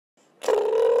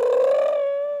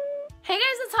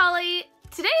it's Holly.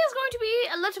 Today is going to be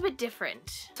a little bit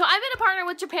different. So I've been a partner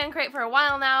with Japan Crate for a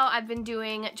while now. I've been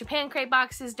doing Japan Crate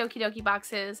boxes, Doki Doki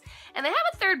boxes, and they have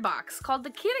a third box called the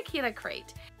Kira Kira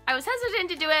Crate. I was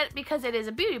hesitant to do it because it is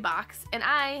a beauty box, and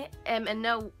I am in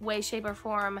no way, shape, or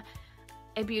form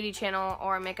a beauty channel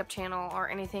or a makeup channel or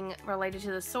anything related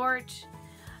to the sort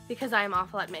because I am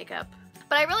awful at makeup.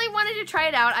 But I really wanted to try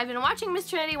it out. I've been watching Miss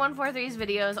Trinity 143's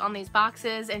videos on these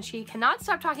boxes, and she cannot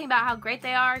stop talking about how great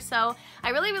they are, so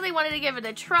I really wanted to give it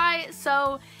a try.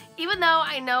 So even though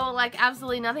I know like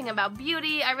absolutely nothing about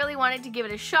beauty, I really wanted to give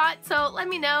it a shot. So let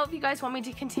me know if you guys want me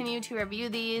to continue to review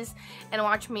these and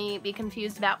watch me be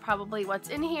confused about probably what's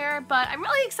in here, but I'm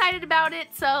really excited about it,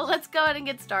 so let's go ahead and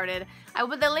get started. I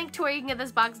will put the link to where you can get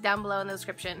this box down below in the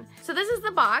description. So this is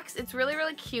the box. It's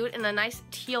really cute in a nice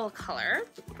teal color.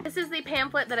 This is the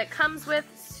pamphlet that it comes with.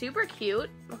 Super cute.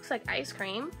 Looks like ice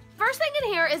cream. First thing in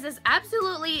here is this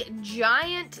absolutely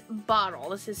giant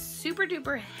bottle. This is super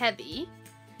duper heavy.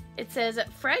 It says,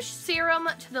 fresh serum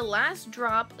to the last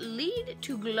drop, lead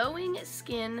to glowing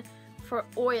skin for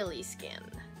oily skin.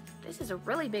 This is a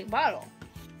really big bottle.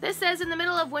 This says, in the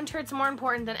middle of winter, it's more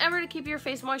important than ever to keep your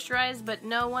face moisturized, but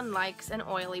no one likes an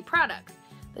oily product.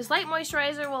 This light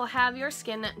moisturizer will have your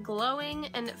skin glowing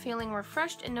and feeling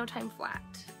refreshed in no time flat.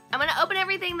 I'm gonna open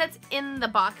everything that's in the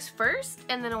box first,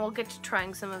 and then we'll get to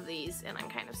trying some of these, and I'm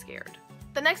kind of scared.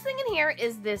 The next thing in here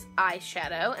is this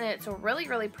eyeshadow, and it's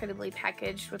really prettily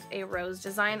packaged with a rose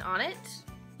design on it.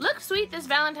 Look sweet this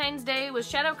Valentine's Day with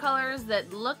shadow colors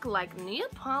that look like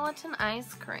Neapolitan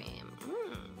ice cream.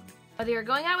 Whether you're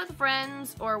going out with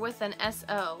friends or with an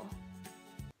SO.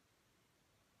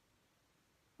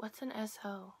 What's an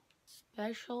SO?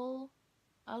 Special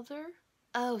other?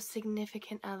 Oh,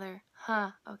 significant other.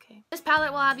 Huh, okay. This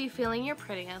palette will have you feeling your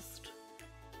prettiest.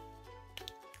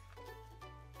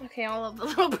 Okay, all of the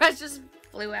little brushes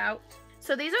flew out.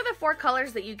 So these are the 4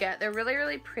 colors that you get. They're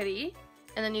really pretty.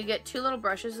 And then you get 2 little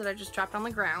brushes that I just dropped on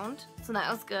the ground. So that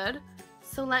was good.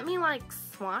 So let me like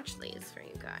swatch these for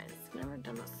you guys. I've never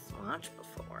done a swatch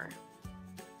before.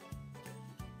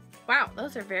 Wow,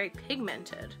 those are very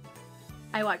pigmented.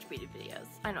 I watch beauty videos.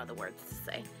 I know the words to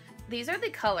say. These are the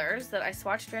colors that I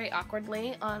swatched very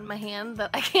awkwardly on my hand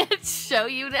that I can't show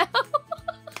you now.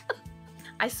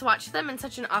 I swatched them in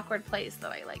such an awkward place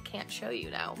that I like can't show you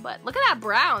now. But look at that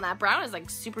brown. That brown is like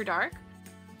super dark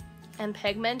and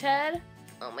pigmented.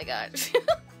 Oh my gosh.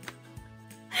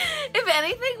 If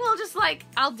anything, we'll just like,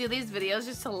 I'll do these videos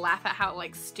just to laugh at how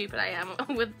like stupid I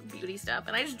am with beauty stuff.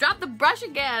 And I just dropped the brush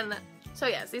again. So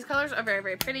yes, these colors are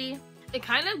very pretty. It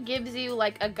kind of gives you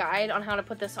like a guide on how to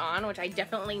put this on, which I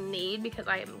definitely need because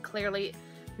I am clearly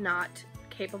not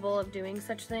capable of doing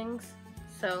such things.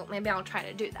 So maybe I'll try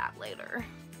to do that later.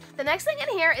 The next thing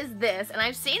in here is this, and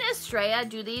I've seen Estrella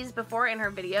do these before in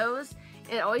her videos.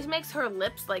 It always makes her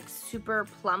lips like super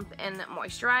plump and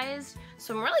moisturized.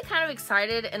 So I'm really kind of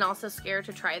excited and also scared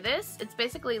to try this. It's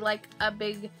basically like a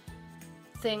big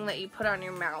thing that you put on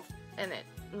your mouth and it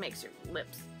makes your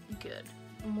lips good.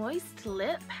 Moist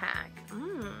lip pack.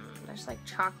 There's like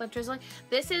chocolate drizzling.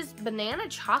 This is banana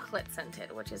chocolate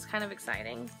scented, which is kind of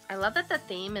exciting. I love that the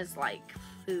theme is like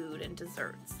food and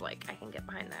desserts. Like I can get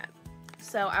behind that.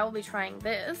 So I will be trying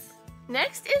this.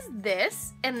 Next is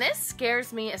this, and this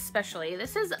scares me especially.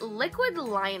 This is liquid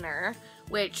liner,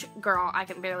 which, girl, I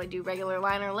can barely do regular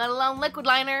liner, let alone liquid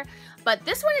liner. But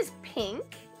this one is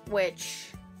pink,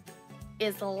 which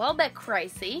is a little bit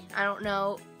crazy. I don't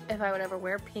know if I would ever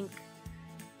wear pink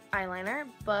eyeliner,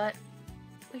 but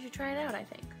we should try it out, I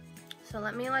think. So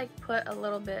let me like put a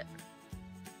little bit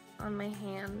on my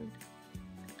hand.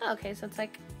 Oh, okay, so it's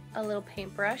like a little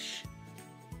paintbrush.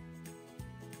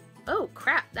 Oh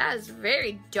crap, that is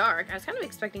very dark. I was kind of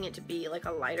expecting it to be like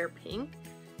a lighter pink.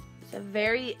 It's a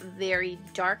very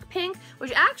dark pink,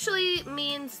 which actually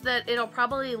means that it'll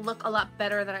probably look a lot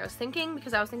better than I was thinking,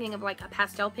 because I was thinking of like a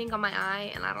pastel pink on my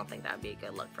eye, and I don't think that would be a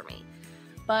good look for me.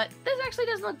 But this actually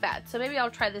doesn't look bad, so maybe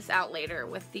I'll try this out later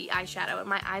with the eyeshadow, and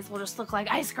my eyes will just look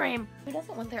like ice cream. Who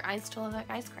doesn't want their eyes to look like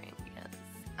ice cream? Because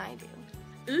I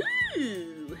do.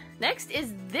 Ooh! Next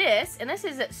is this, and this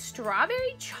is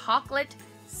strawberry chocolate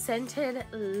scented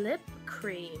lip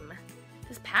cream.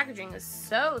 This packaging is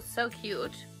so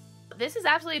cute. This is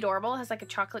absolutely adorable. It has like a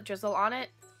chocolate drizzle on it.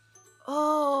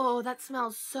 Oh, that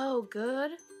smells so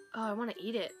good. Oh, I want to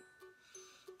eat it.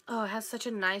 Oh, it has such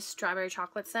a nice strawberry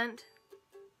chocolate scent.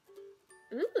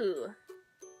 Ooh.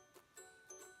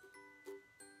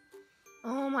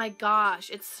 Oh my gosh,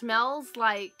 it smells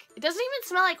like, it doesn't even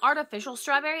smell like artificial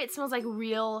strawberry. It smells like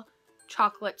real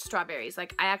chocolate strawberries.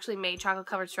 Like I actually made chocolate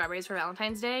covered strawberries for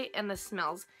Valentine's Day, and this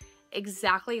smells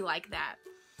exactly like that.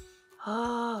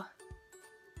 Oh,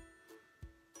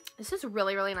 This is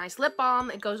really, really nice lip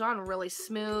balm. It goes on really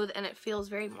smooth and it feels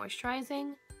very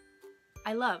moisturizing.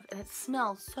 I love, and it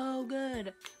smells so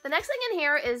good. The next thing in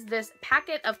here is this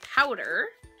packet of powder.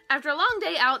 After a long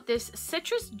day out, this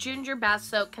citrus ginger bath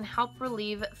soak can help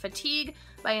relieve fatigue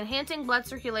by enhancing blood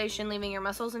circulation, leaving your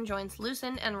muscles and joints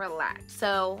loosened and relaxed.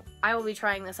 So I will be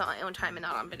trying this on my own time and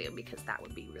not on video because that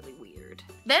would be really weird.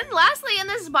 Then lastly in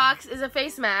this box is a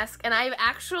face mask, and I've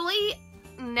actually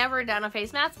never done a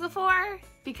face mask before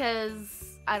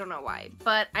because I don't know why,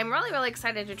 but I'm really, really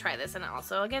excited to try this, and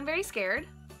also, again, very scared.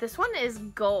 This one is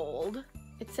gold.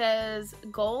 It says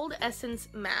Gold Essence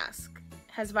Mask.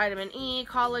 Has vitamin E,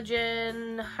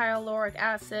 collagen, hyaluronic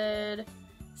acid,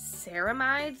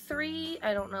 ceramide 3.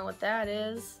 I don't know what that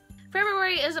is.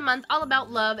 February is a month all about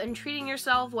love and treating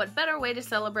yourself. What better way to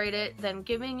celebrate it than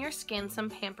giving your skin some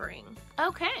pampering?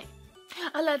 Okay,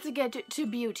 let's get to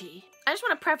beauty. I just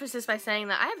want to preface this by saying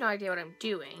that I have no idea what I'm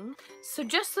doing. So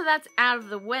just so that's out of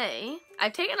the way,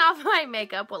 I've taken off my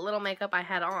makeup, what little makeup I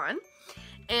had on.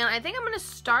 And I think I'm going to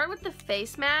start with the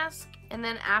face mask, and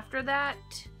then after that,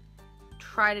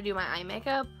 try to do my eye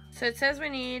makeup. So it says we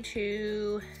need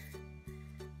to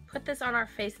put this on our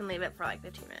face and leave it for like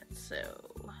 15 minutes. So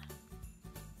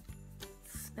it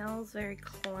smells very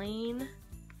clean.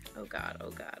 Oh god, oh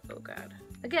god, oh god.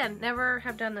 Again, never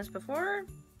have done this before.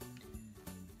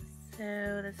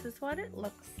 So this is what it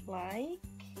looks like.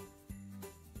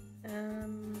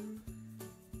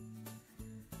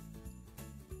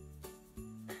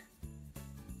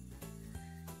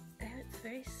 It's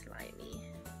very slimy.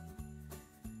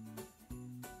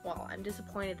 Well, I'm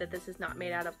disappointed that this is not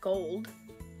made out of gold,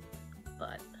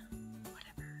 but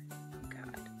whatever. Oh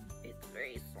god, it's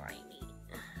very slimy.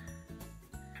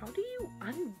 How do you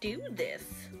undo this?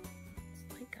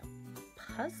 It's like a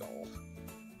puzzle.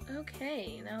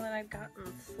 Okay, now that I've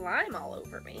gotten slime all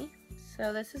over me.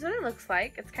 So this is what it looks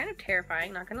like. It's kind of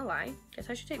terrifying, not gonna lie. Guess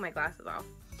I should take my glasses off.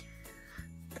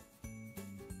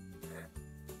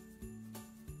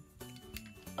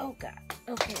 Oh god.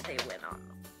 Okay, they went on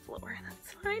the floor.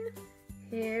 That's fine.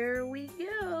 Here we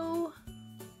go.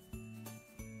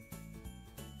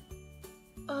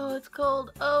 Oh, it's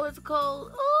cold. Oh, it's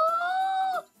cold.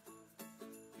 Oh!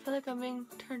 I feel like I'm being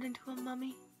turned into a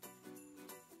mummy.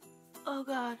 Oh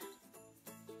god.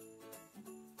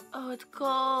 Oh, it's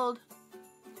cold.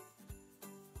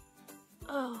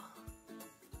 Oh.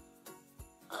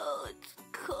 Oh, it's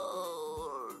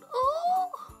cold. Oh!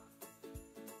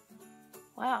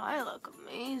 Wow, I look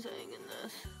amazing in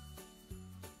this.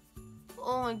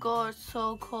 Oh my god, it's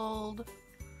so cold.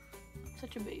 I'm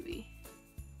such a baby.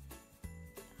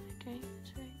 Okay,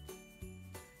 that's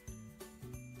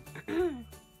right.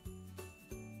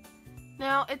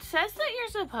 Now, it says that you're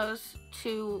supposed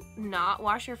to not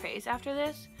wash your face after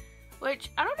this,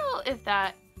 which I don't know if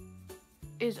that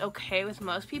is okay with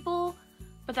most people,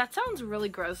 but that sounds really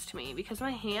gross to me because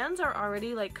my hands are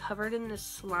already like covered in this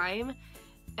slime,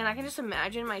 and I can just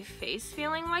imagine my face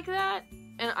feeling like that,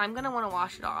 and I'm gonna want to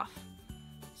wash it off.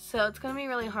 So it's gonna be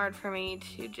really hard for me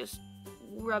to just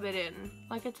rub it in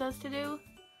like it says to do.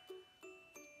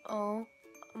 Oh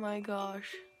my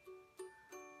gosh.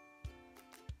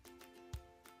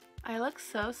 I look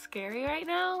so scary right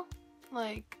now.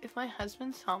 Like, if my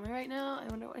husband saw me right now, I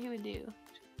wonder what he would do.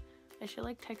 I should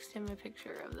like text him a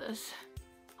picture of this.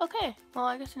 Okay, well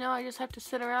I guess now I just have to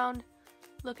sit around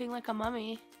looking like a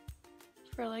mummy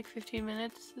for like 15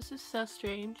 minutes. This is so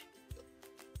strange.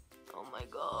 Oh my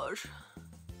gosh.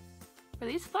 Are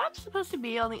these flaps supposed to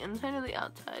be on the inside or the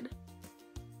outside?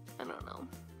 I don't know.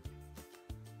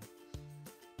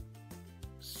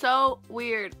 So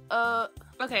weird.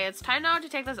 Okay, it's time now to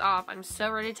take this off. I'm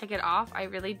so ready to take it off. I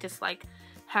really dislike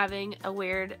having a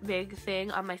weird big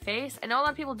thing on my face. I know a lot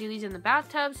of people do these in the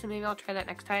bathtub, so maybe I'll try that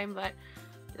next time, but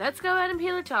let's go ahead and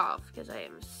peel it off because I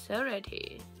am so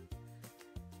ready.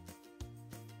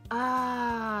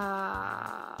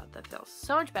 Ah, that feels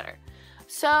so much better.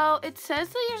 So it says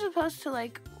that you're supposed to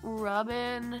like rub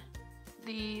in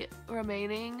the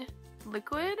remaining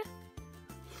liquid,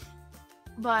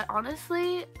 but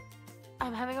honestly,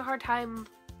 I'm having a hard time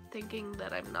thinking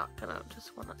that I'm not gonna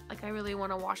just wanna, like I really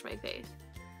wanna wash my face.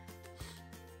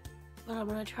 But I'm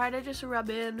gonna try to just rub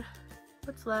in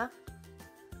what's left.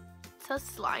 It's so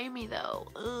slimy though.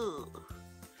 Ugh.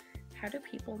 How do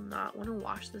people not wanna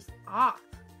wash this off?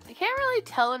 I can't really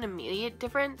tell an immediate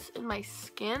difference in my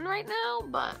skin right now,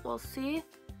 but we'll see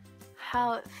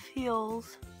how it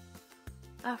feels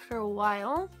after a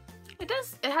while. It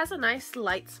has a nice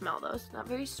light smell though. It's not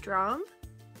very strong.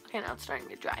 Okay, now it's starting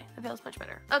to dry. That feels much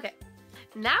better. Okay,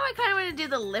 now I kind of want to do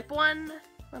the lip one.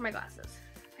 Where are my glasses?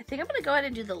 I think I'm gonna go ahead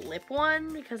and do the lip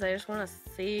one because I just want to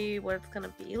see what it's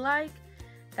gonna be like.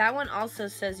 That one also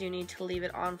says you need to leave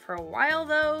it on for a while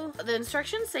though. The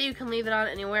instructions say you can leave it on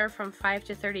anywhere from 5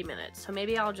 to 30 minutes. So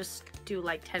maybe I'll just do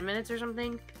like 10 minutes or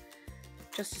something.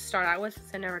 Just to start out with, since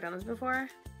I've never done this before.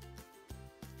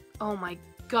 Oh my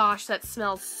gosh, that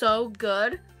smells so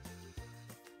good.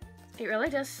 It really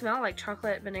does smell like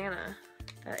chocolate banana.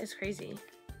 That is crazy.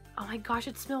 Oh my gosh,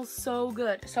 it smells so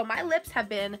good. So my lips have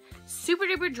been super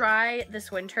duper dry this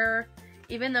winter.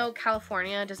 Even though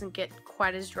California doesn't get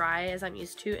quite as dry as I'm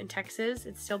used to in Texas,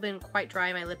 it's still been quite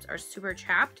dry. My lips are super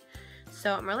chapped.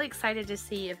 So I'm really excited to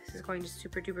see if this is going to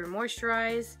super duper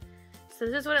moisturize. So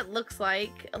this is what it looks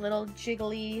like, a little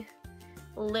jiggly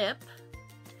lip.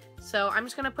 So I'm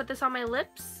just gonna put this on my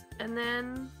lips and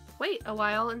then wait a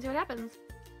while and see what happens.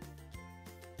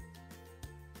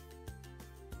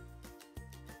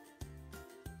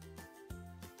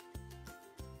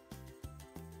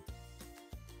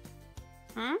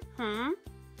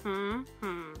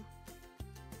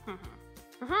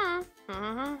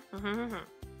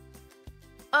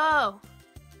 Oh.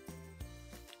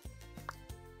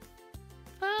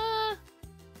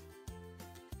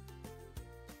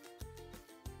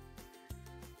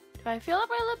 Do I feel like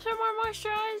my lips are more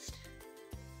moisturized?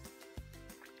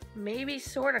 Maybe,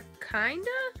 sorta, kinda?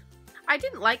 I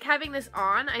didn't like having this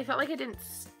on. I felt like it didn't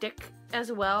stick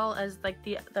as well as like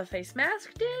the face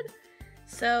mask did.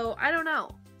 So, I don't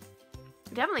know.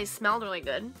 It definitely smelled really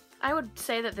good. I would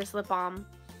say that this lip balm,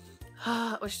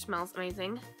 which smells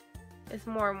amazing, is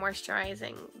more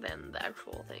moisturizing than the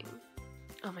actual thing.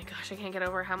 Oh my gosh, I can't get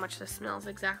over how much this smells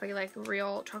exactly like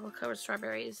real chocolate covered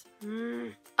strawberries.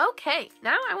 Okay,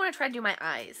 now I want to try to do my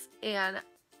eyes. And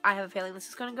I have a feeling this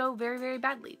is going to go very, very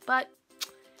badly, but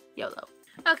YOLO.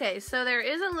 Okay, so there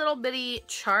is a little bitty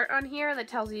chart on here that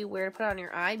tells you where to put on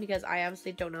your eye because I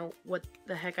obviously don't know what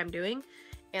the heck I'm doing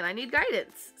and I need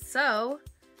guidance. So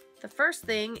the first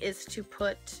thing is to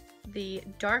put the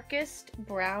darkest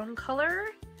brown color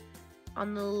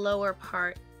on the lower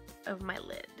part of my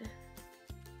lid.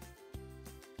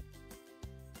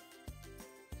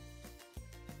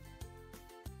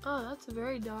 Oh, that's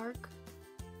very dark.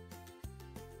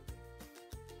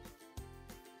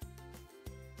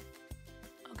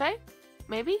 Okay,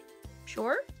 maybe,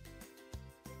 sure.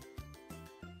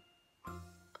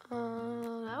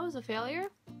 That was a failure.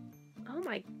 Oh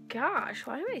my gosh,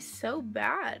 why am I so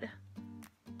bad?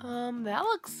 That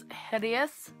looks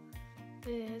hideous.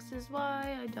 This is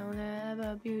why I don't have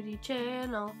a beauty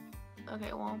channel.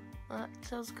 Okay, well,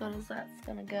 that's as good as that's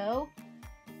gonna go.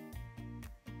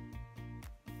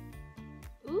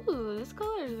 Ooh, this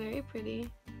color is very pretty.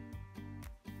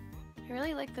 I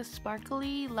really like the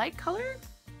sparkly light color.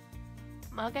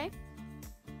 Okay.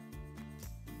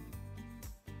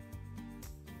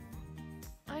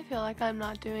 I feel like I'm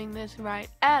not doing this right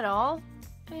at all.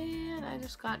 And I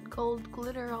just got gold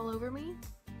glitter all over me.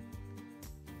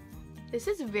 This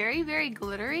is very, very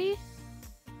glittery.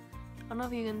 I don't know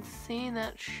if you can see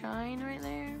that shine right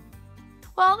there.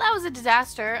 Well, that was a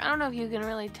disaster. I don't know if you can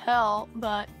really tell,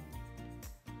 but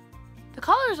the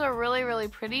colors are really, really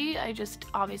pretty. I just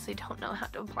obviously don't know how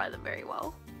to apply them very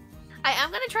well. I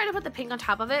am going to try to put the pink on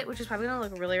top of it, which is probably going to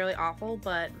look really, really awful,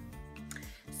 but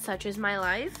such is my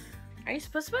life. Are you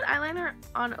supposed to put eyeliner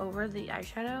on over the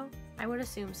eyeshadow? I would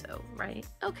assume so, right?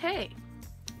 Okay.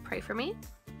 Pray for me.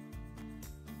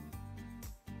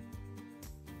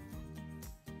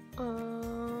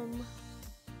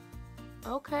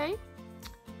 Okay.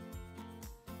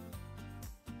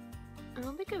 I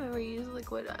don't think I've ever used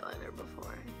liquid eyeliner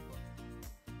before.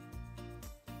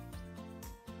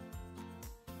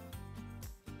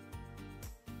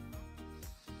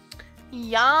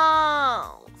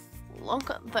 Yes! Look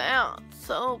at that.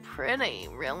 So pretty.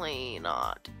 Really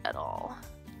not at all.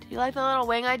 Do you like the little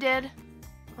wing I did?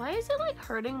 Why is it like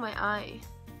hurting my eye?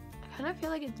 I kind of feel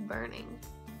like it's burning.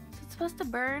 Is it supposed to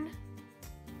burn?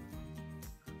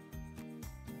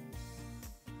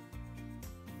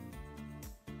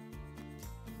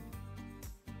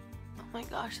 Oh my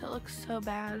gosh, that looks so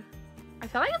bad. I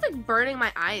feel like it's like burning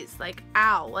my eyes. Like,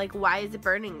 ow. Like, why is it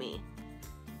burning me?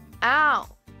 Ow.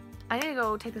 I need to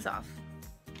go take this off.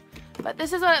 But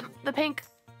this is what the pink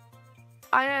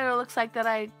eyeliner looks like that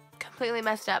I completely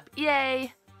messed up.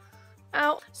 Yay.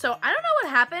 Ow. So I don't know what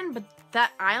happened, but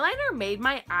that eyeliner made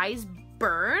my eyes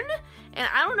burn. And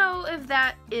I don't know if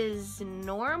that is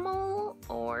normal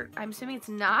or I'm assuming it's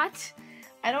not.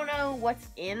 I don't know what's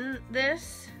in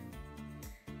this.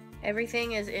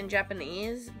 Everything is in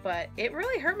Japanese, but it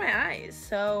really hurt my eyes.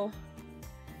 So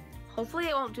hopefully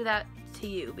it won't do that to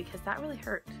you because that really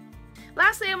hurt.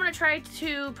 Lastly, I'm going to try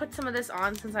to put some of this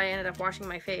on since I ended up washing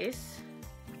my face.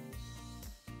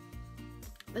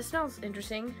 This smells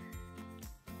interesting.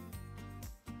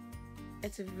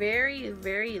 It's very,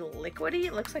 very liquidy.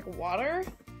 It looks like water.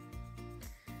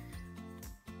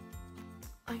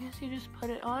 I guess you just put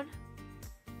it on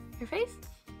your face.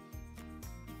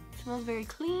 It smells very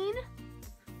clean.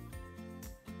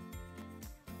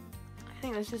 I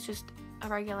think this is just a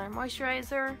regular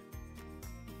moisturizer,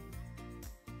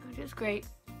 which is great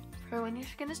for when your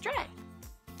skin is dry.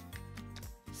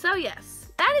 So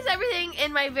yes, that is everything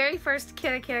in my very first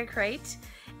Kita crate.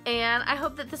 And I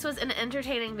hope that this was an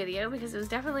entertaining video because it was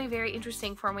definitely very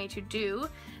interesting for me to do,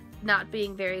 not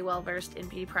being very well versed in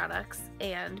beauty products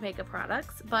and makeup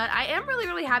products. But I am really,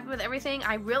 really happy with everything.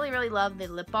 I really, really love the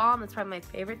lip balm. That's probably my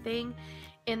favorite thing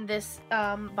in this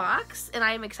box. And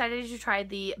I am excited to try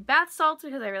the bath salts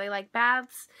because I really like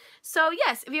baths. So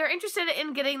yes, if you're interested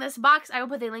in getting this box, I will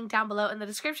put the link down below in the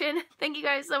description. Thank you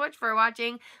guys so much for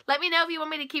watching. Let me know if you want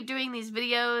me to keep doing these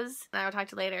videos. And I will talk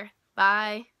to you later.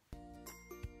 Bye.